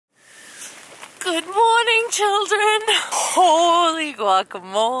Good morning, children. Holy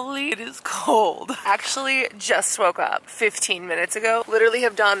guacamole, it is cold. Actually, just woke up 15 minutes ago. Literally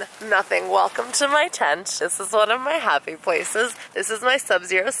have done nothing. Welcome to my tent. This is one of my happy places. This is my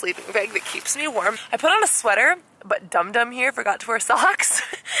Sub-Zero sleeping bag that keeps me warm. I put on a sweater, but Dum Dum here forgot to wear socks.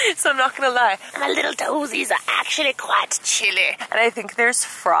 So I'm not gonna lie, my little toesies are actually quite chilly. And I think there's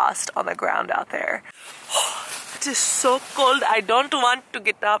frost on the ground out there. It is so cold. I don't want to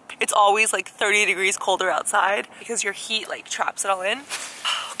get up. It's always like 30 degrees colder outside because your heat like traps it all in.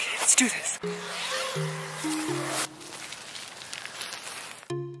 Okay, let's do this.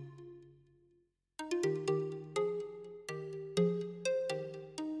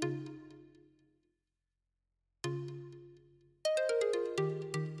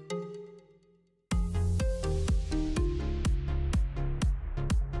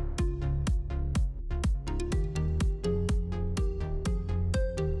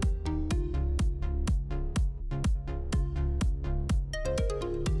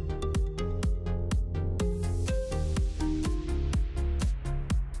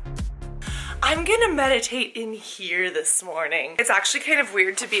 I'm gonna meditate in here this morning. It's actually kind of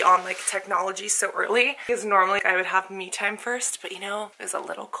weird to be on like technology so early because normally I would have me time first, but you know, it was a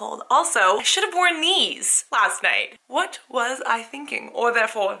little cold. Also, I should have worn these last night. What was I thinking? Or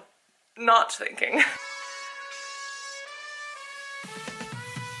therefore, not thinking.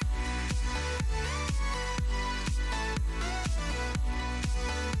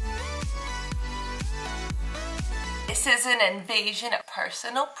 This is an invasion of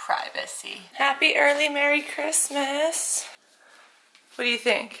personal privacy. Happy early Merry Christmas. What do you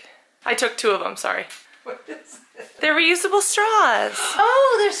think? I took 2 of them, sorry. What is it? They're reusable straws.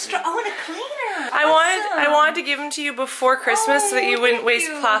 Oh, they're straw. Oh, and a cleaner. I wanted to give them to you before Christmas so that you wouldn't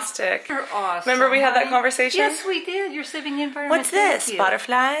waste plastic. You're awesome. Remember we had that conversation? Yes, we did. You're saving the environment. What's this?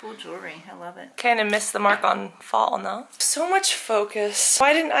 Butterfly? Cool jewelry. I love it. Kind of missed the mark on fall, no? So much focus.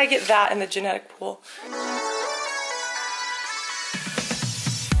 Why didn't I get that in the genetic pool?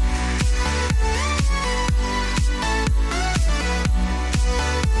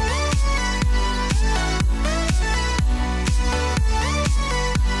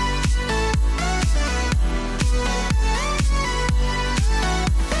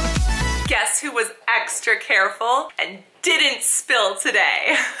 Guess who was extra careful and didn't spill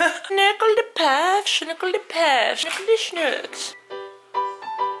today? Nickel de pef, nickel de pef, nickel de schnooks.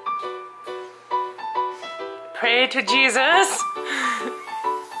 Pray to Jesus.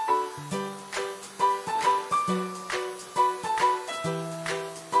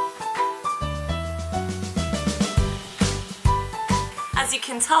 As you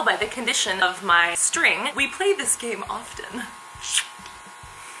can tell by the condition of my string, we play this game often.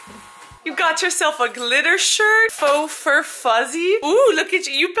 You got yourself a glitter shirt, faux fur fuzzy. Ooh, look at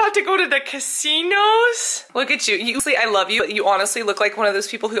you. You about to go to the casinos? Look at you. I love you, but you honestly look like one of those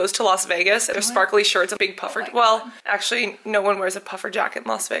people who goes to Las Vegas and their sparkly shirts, a big puffer. Well, actually, no one wears a puffer jacket in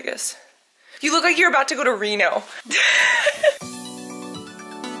Las Vegas. You look like you're about to go to Reno.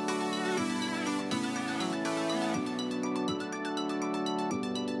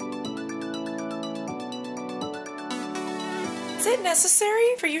 Is it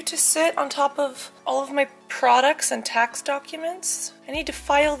necessary for you to sit on top of all of my products and tax documents? I need to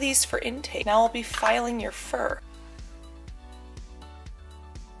file these for intake. Now I'll be filing your fur.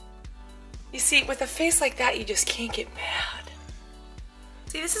 You see, with a face like that, you just can't get mad.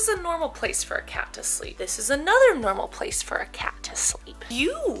 See, this is a normal place for a cat to sleep. This is another normal place for a cat to sleep.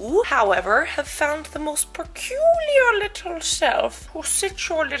 You, however, have found the most peculiar little self who sits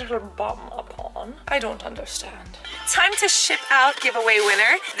your little bum upon. I don't understand. Time to ship out giveaway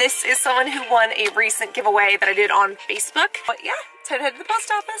winner. This is someone who won a recent giveaway that I did on Facebook. But yeah, time to head to the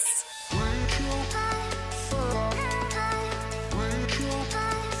post office.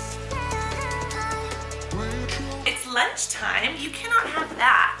 It's lunchtime. You cannot have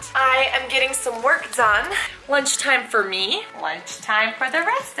that. I am getting some work done. Lunchtime for me. Lunchtime for the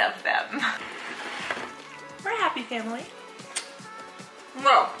rest of them. We're a happy family.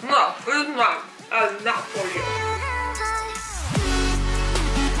 No, it's not. Not for you.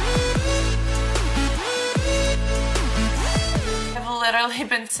 I've literally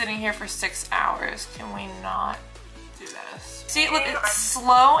been sitting here for 6 hours. Can we not do this? See, look, it's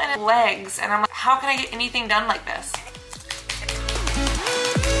slow and it lags, and I'm like, how can I get anything done like this?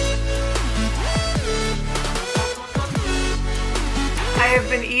 I have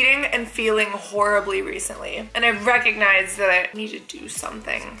been eating and feeling horribly recently, and I recognize that I need to do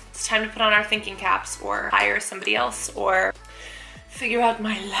something. It's time to put on our thinking caps or hire somebody else or figure out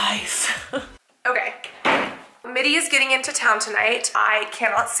my life. Okay, Mitty is getting into town tonight. I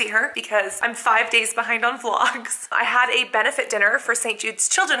cannot see her because I'm 5 days behind on vlogs. I had a benefit dinner for St. Jude's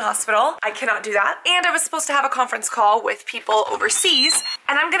Children's Hospital. I cannot do that. And I was supposed to have a conference call with people overseas,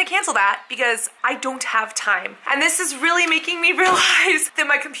 and I'm gonna cancel that because I don't have time. And this is really making me realize that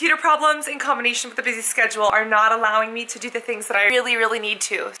my computer problems in combination with the busy schedule are not allowing me to do the things that I really need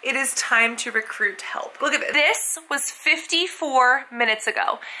to. It is time to recruit help. Look at this. This was 54 minutes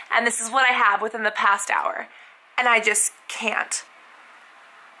ago, and this is what I have within the past hour. And I just can't.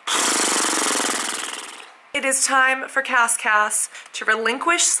 It is time for Cass to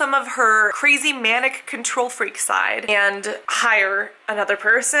relinquish some of her crazy manic control freak side and hire another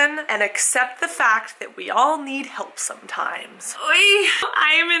person and accept the fact that we all need help sometimes.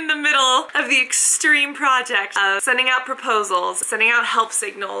 I am in the middle of the extreme project of sending out proposals, sending out help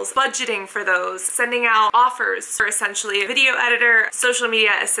signals, budgeting for those, sending out offers for essentially a video editor, social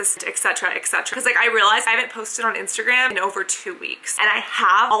media assistant, etc, etc. Because like I realized I haven't posted on Instagram in over 2 weeks, and I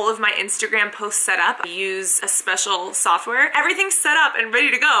have all of my Instagram posts set up. I use a special software. Everything's set up and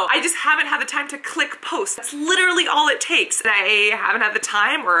ready to go. I just haven't had the time to click post. That's literally all it takes. And I haven't had the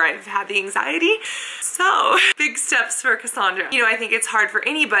time, or I've had the anxiety. So big steps for Cassandra. You know, I think it's hard for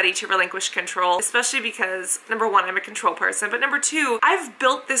anybody to relinquish control, especially because number one, I'm a control person, but number two, I've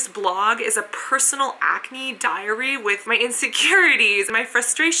built this blog as a personal acne diary with my insecurities, my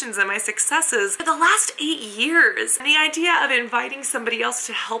frustrations, and my successes for the last 8 years. And the idea of inviting somebody else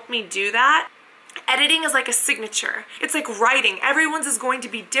to help me do that, editing is like a signature. It's like writing. Everyone's is going to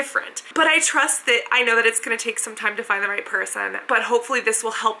be different. But I trust that I know that it's going to take some time to find the right person, but hopefully this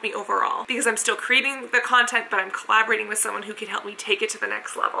will help me overall because I'm still creating the content, but I'm collaborating with someone who can help me take it to the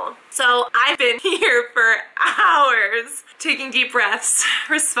next level. So I've been here for hours, taking deep breaths,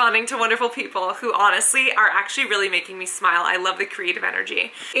 responding to wonderful people who honestly are actually really making me smile. I love the creative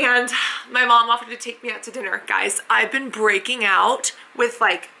energy. And my mom offered to take me out to dinner. Guys, I've been breaking out with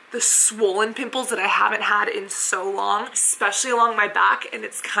like the swollen pimples that I haven't had in so long, especially along my back, and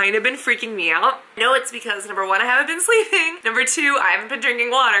it's kind of been freaking me out. I know it's because number one, I haven't been sleeping. Number two, I haven't been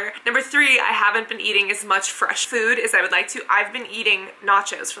drinking water. Number three, I haven't been eating as much fresh food as I would like to. I've been eating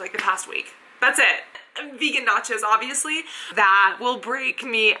nachos for like the past week. That's it. Vegan nachos, obviously. That will break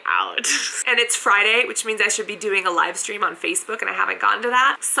me out. And it's Friday, which means I should be doing a live stream on Facebook, and I haven't gotten to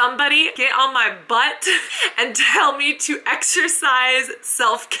that. Somebody get on my butt and tell me to exercise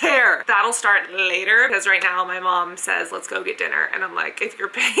self-care. That'll start later, because right now my mom says, let's go get dinner. And I'm like, if you're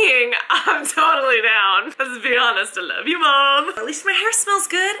paying, I'm totally down. Let's be honest, I love you, Mom. At least my hair smells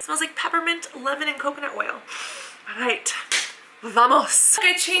good. It smells like peppermint, lemon, and coconut oil. All right. Vamos.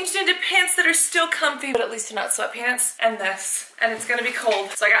 I changed into pants that are still comfy, but at least they're not sweatpants, and this. And it's gonna be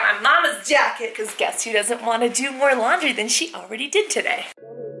cold. So I got my mama's jacket, because guess who doesn't want to do more laundry than she already did today?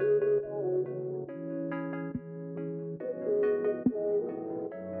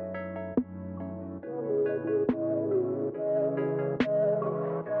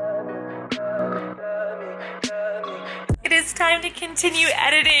 It's time to continue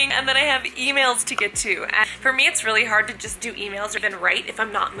editing, and then I have emails to get to. And for me, it's really hard to just do emails or even write if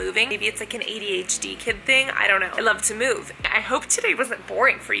I'm not moving. Maybe it's like an ADHD kid thing, I don't know. I love to move. I hope today wasn't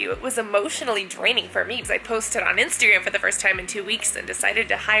boring for you. It was emotionally draining for me because I posted on Instagram for the first time in 2 weeks and decided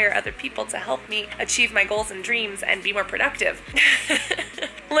to hire other people to help me achieve my goals and dreams and be more productive.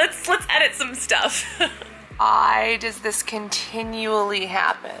 Let's edit some stuff. Why does this continually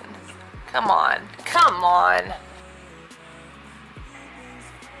happen? Come on, come on.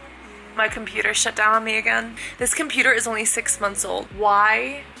 My computer shut down on me again. This computer is only 6 months old.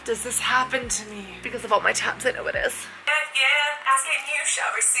 Why does this happen to me? Because of all my tabs, I know it is. Yeah, ask and you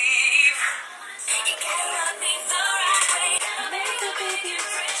shall receive. You gotta love me the right way. Make the big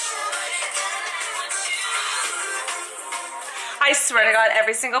impression. I swear to God,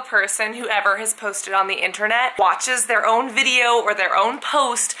 every single person who ever has posted on the internet watches their own video or their own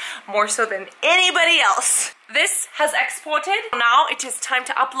post more so than anybody else. This has exported. Now it is time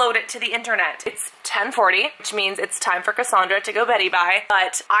to upload it to the internet. It's 10:40, which means it's time for Cassandra to go Betty bye.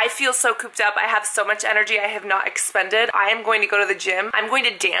 But I feel so cooped up. I have so much energy I have not expended. I am going to go to the gym. I'm going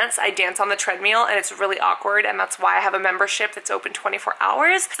to dance. I dance on the treadmill and it's really awkward, and that's why I have a membership that's open 24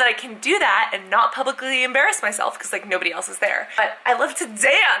 hours so that I can do that and not publicly embarrass myself because like nobody else is there. But I love to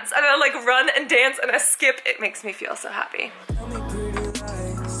dance, and I like run and dance and I skip. It makes me feel so happy.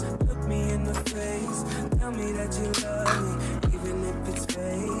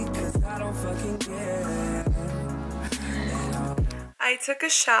 I took a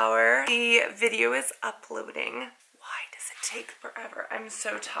shower. The video is uploading. Why does it take forever. I'm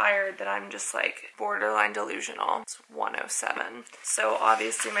so tired that I'm just like borderline delusional. It's 1:07. So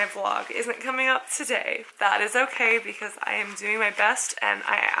obviously my vlog isn't coming up today. That is okay because I am doing my best and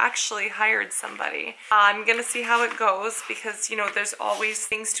I actually hired somebody. I'm gonna see how it goes because, you know, there's always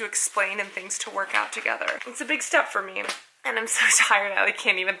things to explain and things to work out together. It's a big step for me. And I'm so tired I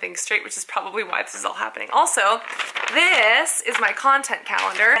can't even think straight, which is probably why this is all happening. Also, this is my content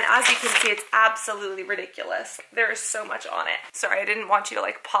calendar, and as you can see, it's absolutely ridiculous. There is so much on it. Sorry, I didn't want you to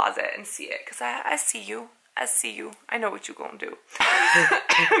like pause it and see it, because I see you. I see you. I know what you're gonna do.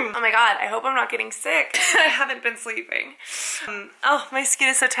 Oh my god, I hope I'm not getting sick. I haven't been sleeping. Oh, my skin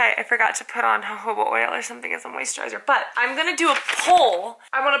is so tight. I forgot to put on jojoba oil or something as a moisturizer. But I'm gonna do a poll.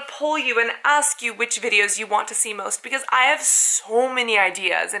 I want to poll you and ask you which videos you want to see most because I have so many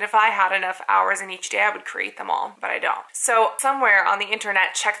ideas, and if I had enough hours in each day, I would create them all, but I don't. So somewhere on the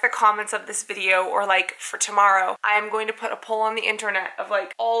internet, check the comments of this video, or like for tomorrow, I am going to put a poll on the internet of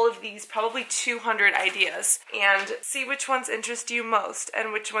like all of these, probably 200 ideas, and see which ones interest you most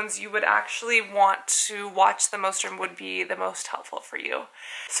and which ones you would actually want to watch the most and would be the most helpful for you.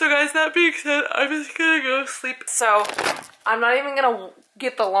 So guys, that being said, I'm just gonna go sleep. So I'm not even gonna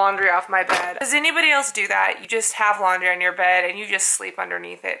get the laundry off my bed. Does anybody else do that? You just have laundry on your bed and you just sleep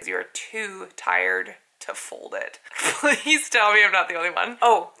underneath it because you're too tired to fold it. Please tell me I'm not the only one.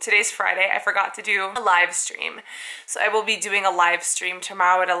 Oh, today's Friday. I forgot to do a live stream. So I will be doing a live stream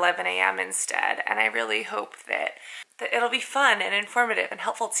tomorrow at 11 a.m. instead. And I really hope that it'll be fun and informative and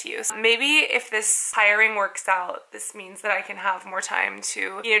helpful to you. So maybe if this hiring works out, this means that I can have more time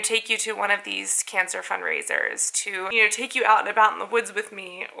to, you know, take you to one of these cancer fundraisers, to, you know, take you out and about in the woods with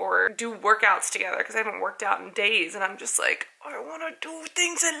me, or do workouts together because I haven't worked out in days and I'm just like, I want to do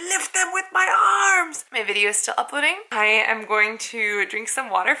things and lift them with my arms. My video is still uploading. I am going to drink some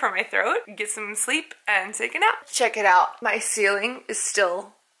water for my throat, get some sleep, and take a nap. Check it out. My ceiling is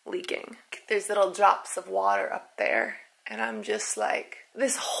still leaking. There's little drops of water up there and I'm just like,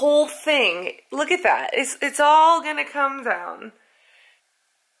 this whole thing, look at that. It's all gonna come down.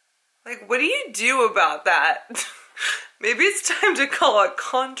 Like, what do you do about that? Maybe it's time to call a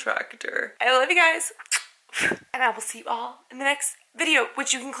contractor. I love you guys. And I will see you all in the next video,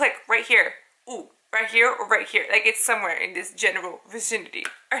 which you can click right here. Ooh, right here or right here. Like, it's somewhere in this general vicinity.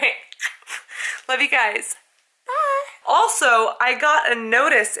 All right. Love you guys. Bye. Also, I got a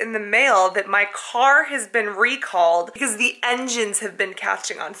notice in the mail that my car has been recalled because the engines have been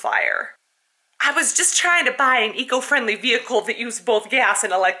catching on fire. I was just trying to buy an eco-friendly vehicle that used both gas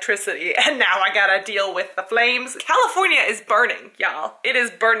and electricity, and now I gotta deal with the flames. California is burning, y'all. It is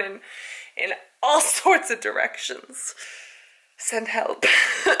burning in all sorts of directions. Send help.